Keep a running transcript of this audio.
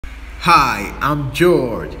Hi, I'm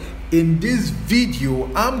George. In this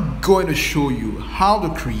video, I'm going to show you how to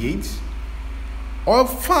create or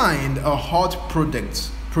find a hot product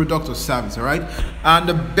or service, all right? And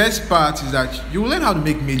the best part is that you will learn how to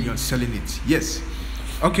make millions selling it. Yes.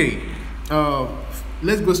 Okay.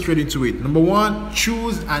 Let's go straight into it. Number one,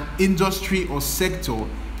 choose an industry or sector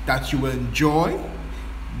that you will enjoy,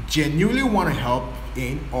 genuinely want to help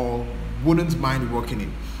in, or wouldn't mind working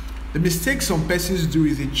in. The mistake some persons do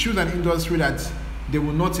is they choose an industry that they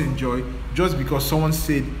will not enjoy just because someone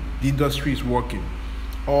said the industry is working,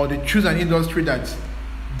 or they choose an industry that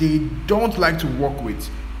they don't like to work with,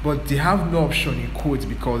 but they have no option in quotes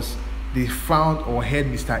because they found or heard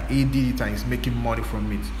Mr. A did it and is making money from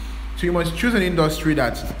it. So you must choose an industry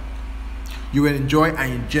that you will enjoy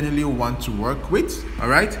and you genuinely want to work with, all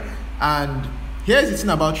right? And here's the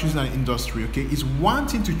thing about choosing an industry, okay? It's one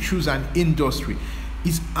thing to choose an industry.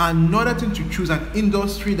 It's another thing to choose an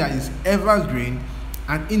industry that is evergreen,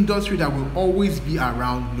 an industry that will always be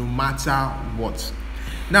around no matter what.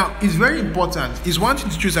 Now, it's very important. It's one thing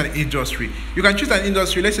to choose an industry. You can choose an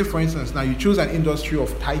industry, let's say for instance, now you choose an industry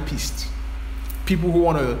of typists, people who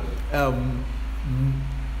want to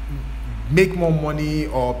make more money,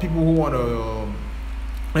 or people who want to,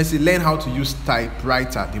 let's say, learn how to use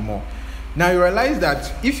typewriter the more. Now you realize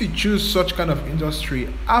that if you choose such kind of industry,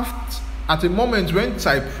 at a moment when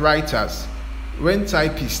typists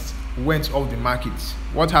went off the market,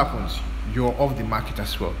 what happens? You're off the market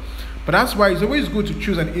as well. But that's why it's always good to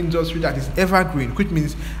choose an industry that is evergreen, which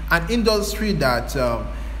means an industry that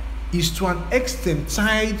is to an extent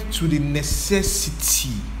tied to the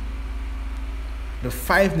necessity, the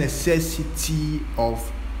 5 necessity of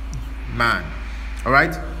man. All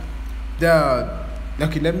right.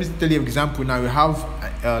 Okay, let me tell you an example. Now we have,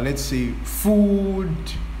 let's say, food,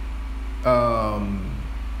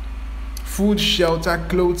 shelter,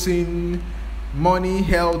 clothing, money,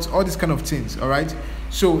 health, all these kind of things. All right.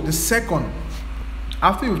 So the second,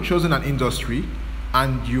 after you've chosen an industry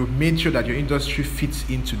and you've made sure that your industry fits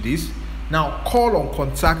into this, now call or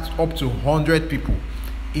contact up to 100 people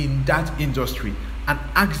in that industry and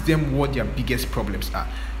ask them what their biggest problems are.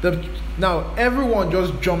 Now everyone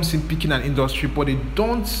just jumps in picking an industry, but they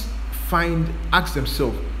don't ask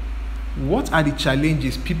themselves, what are the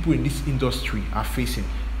challenges people in this industry are facing?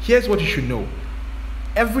 Here's what you should know.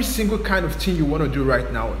 Every single kind of thing you want to do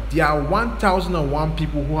right now, there are 1001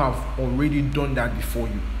 people who have already done that before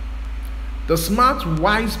you. The smart,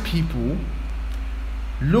 wise people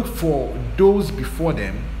look for those before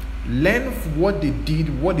them, learn what they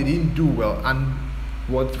did, what they didn't do well, and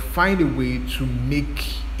find a way to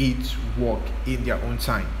make it work in their own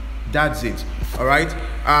time. That's it. All right.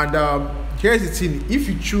 And here's the thing: if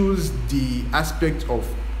you choose the aspect of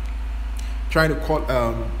trying to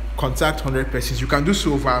contact 100 persons, you can do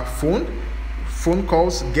so over phone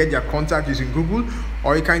calls, get their contact using Google,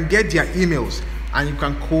 or you can get their emails and you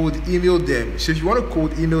can cold email them. So if you want to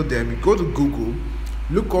cold email them, you go to Google,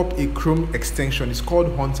 look up a Chrome extension. It's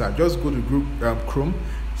called Hunter. Just go to Chrome,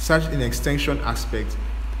 search an extension aspect,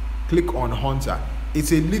 click on Hunter.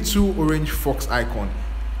 It's a little orange fox icon.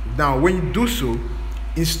 Now when you do so,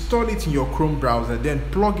 install it in your Chrome browser, then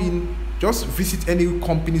plug in, just visit any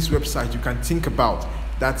company's website you can think about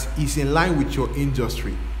that is in line with your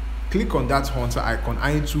industry. Click on that Hunter icon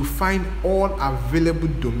and it will find all available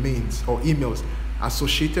domains or emails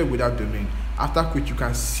associated with that domain, after which you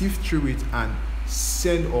can sift through it and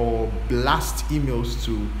send or blast emails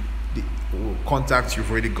to the contacts you've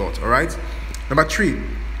already got. All right. Number 3,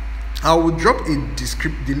 I will drop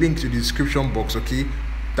the link to the description box, okay,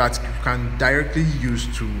 that you can directly use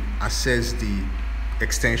to access the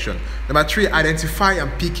extension. Number 3, identify and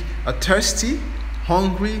pick a thirsty,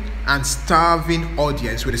 hungry, and starving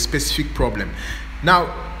audience with a specific problem.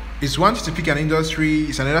 Now, it's one thing to pick an industry,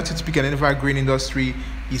 it's another thing to pick an evergreen industry,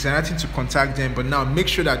 it's another thing to contact them, but now make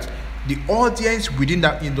sure that the audience within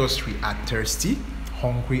that industry are thirsty,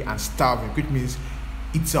 hungry, and starving, which means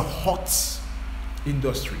it's a hot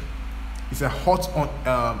industry, it's a hot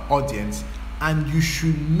audience, and you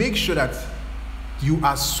should make sure that you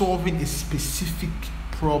are solving a specific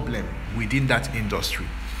problem within that industry.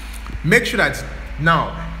 Make sure that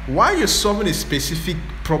now, while you're solving a specific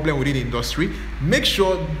problem within the industry, make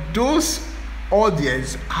sure those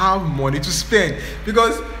audience have money to spend,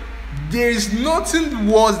 because there is nothing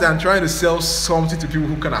worse than trying to sell something to people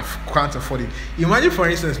who can't afford it. Imagine, for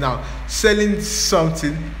instance, now selling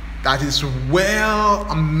something that is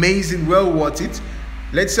amazing, well worth it.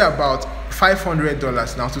 Let's say about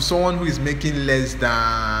 $500 now to someone who is making less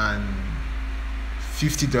than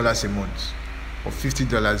 $50 a month or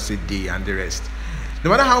 $50 a day and the rest. No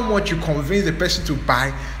matter how much you convince the person to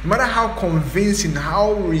buy, no matter how convincing,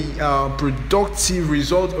 how productive,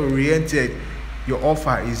 result oriented your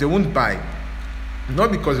offer is, they won't buy.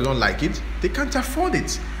 Not because they don't like it, they can't afford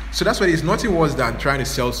it. So that's why there's nothing worse than trying to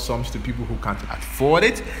sell something to people who can't afford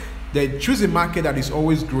it. They choose a market that is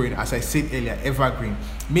always growing, as I said earlier, evergreen.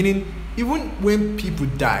 Meaning, even when people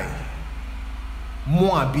die,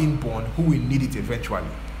 more are being born who will need it eventually.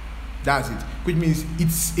 That's it. Which means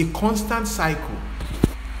it's a constant cycle.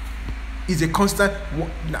 It's a constant.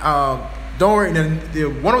 Don't worry.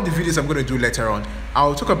 One of the videos I'm going to do later on,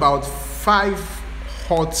 I'll talk about 5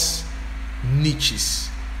 hot niches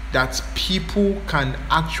that people can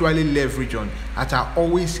actually leverage on that are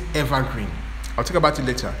always evergreen. I'll talk about it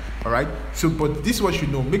later. All right. So, but this is what you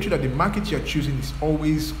know. Make sure that the market you're choosing is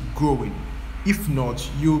always growing. If not,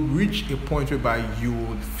 you'll reach a point whereby you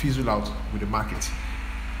will fizzle out with the market.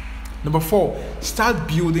 Number 4, start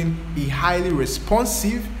building a highly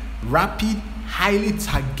responsive, rapid, highly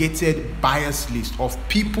targeted buyers list of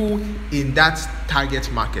people in that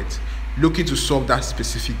target market looking to solve that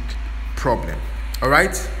specific problem. All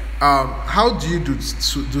right. How do you do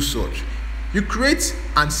such? You create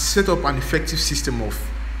and set up an effective system of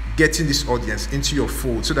getting this audience into your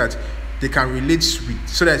fold so that they can relate with,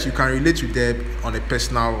 so that you can relate with them on a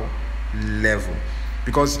personal level.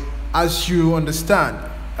 Because as you understand,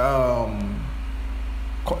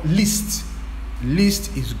 list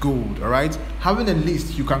is gold. All right, having a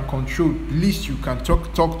list you can control, list you can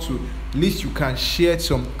talk to, list you can share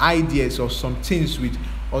some ideas or some things with,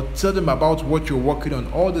 or tell them about what you're working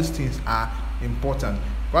on. All these things are important.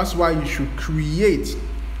 That's why you should create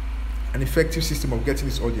an effective system of getting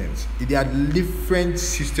this audience. There are different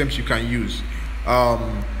systems you can use.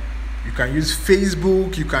 You can use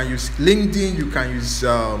Facebook, you can use LinkedIn, you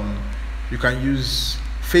can use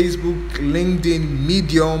Facebook, LinkedIn,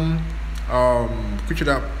 Medium, which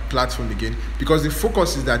other platform again? Because the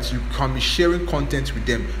focus is that you can be sharing content with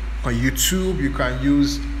them. On YouTube, you can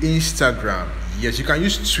use Instagram, yes, you can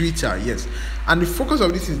use Twitter, yes. And the focus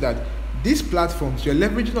of this is that these platforms, you're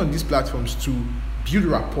leveraging on these platforms to build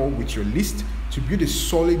rapport with your list, to build a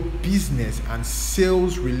solid business and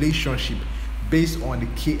sales relationship based on the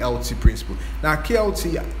KLT principle. Now,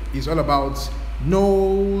 KLT is all about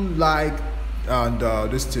know, like, and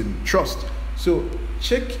this thing, trust. So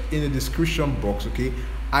check in the description box, okay?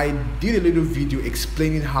 I did a little video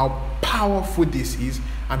explaining how powerful this is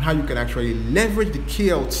and how you can actually leverage the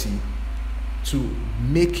KLT to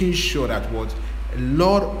making sure that what a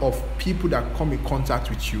lot of people that come in contact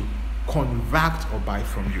with you convert or buy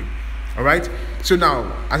from you. All right. So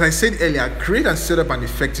now, as I said earlier, create and set up an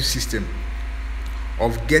effective system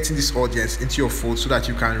of getting this audience into your fold so that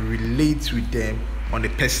you can relate with them on a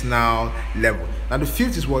personal level. Now, the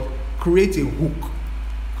 5th is what? Create a hook.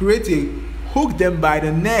 Hook them by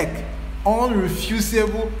the neck.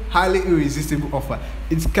 Unrefusable, highly irresistible offer.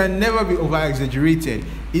 It can never be over exaggerated.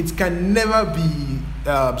 It can never be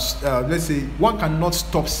let's say, one cannot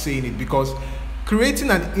stop saying it, because creating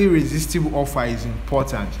an irresistible offer is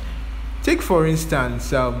important. Take for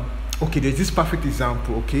instance, okay, there's this perfect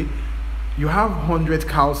example. Okay, you have 100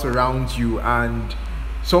 cows around you and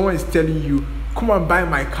someone is telling you, come and buy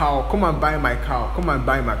my cow, come and buy my cow, come and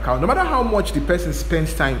buy my cow. No matter how much the person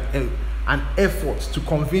spends time and effort to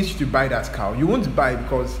convince you to buy that cow, you won't buy,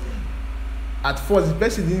 because at first the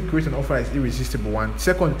person didn't create an offer that is irresistible. One,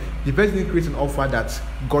 second, the person didn't create an offer that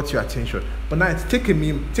got your attention. But now take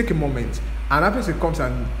a moment, and that person comes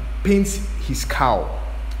and paints his cow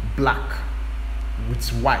black with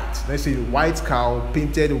white. Let's say the white cow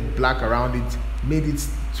painted with black around it, made it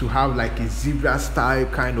to have like a zebra style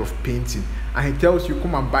kind of painting, and he tells you,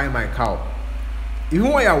 come and buy my cow.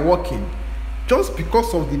 Even when you're walking, just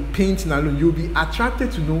because of the painting alone, you'll be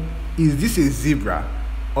attracted to know, is this a zebra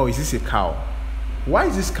or is this a cow? Why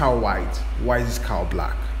is this cow white? Why is this cow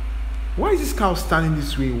black? Why is this cow standing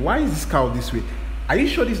this way? Why is this cow this way? Are you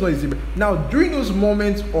sure this is not a zebra? Now, during those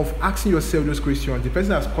moments of asking yourself those questions, the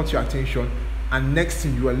person has caught your attention, and next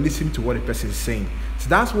thing you are listening to what the person is saying. So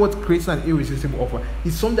that's what creates an irresistible offer.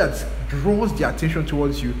 It's something that draws their attention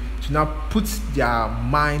towards you to now put their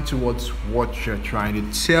mind towards what you're trying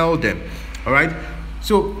to tell them. All right.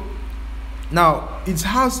 So now it's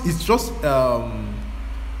just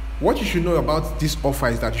what you should know about this offer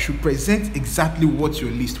is that you should present exactly what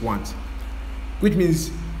your list wants, which means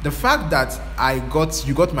the fact that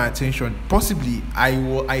you got my attention, possibly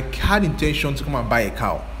I had intention to come and buy a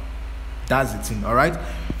cow. That's the thing. All right.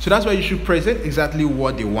 So that's why you should present exactly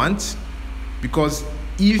what they want, because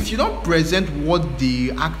if you don't present what they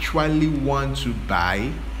actually want to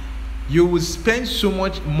buy, you will spend so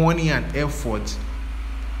much money and effort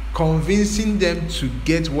convincing them to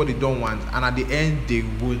get what they don't want, and at the end they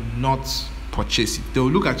will not purchase it. They'll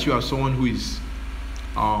look at you as someone who is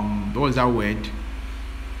what is that word,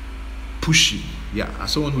 pushy.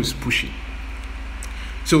 As someone who is pushy.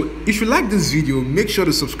 So if you like this video, make sure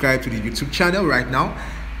to subscribe to the YouTube channel right now.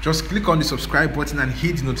 Just click on the subscribe button and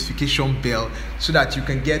hit the notification bell so that you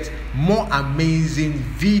can get more amazing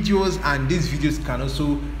videos, and these videos can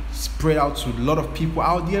also spread out to a lot of people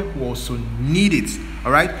out there who also need it.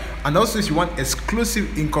 All right. And also, if you want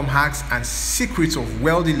exclusive income hacks and secrets of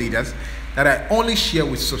wealthy leaders that I only share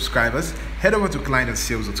with subscribers, head over to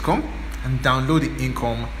clientandsales.com and download the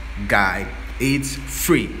income guide. It's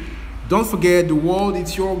free. Don't forget, the world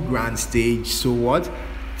is your grand stage. So what?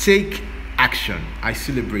 Take action. I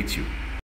celebrate you.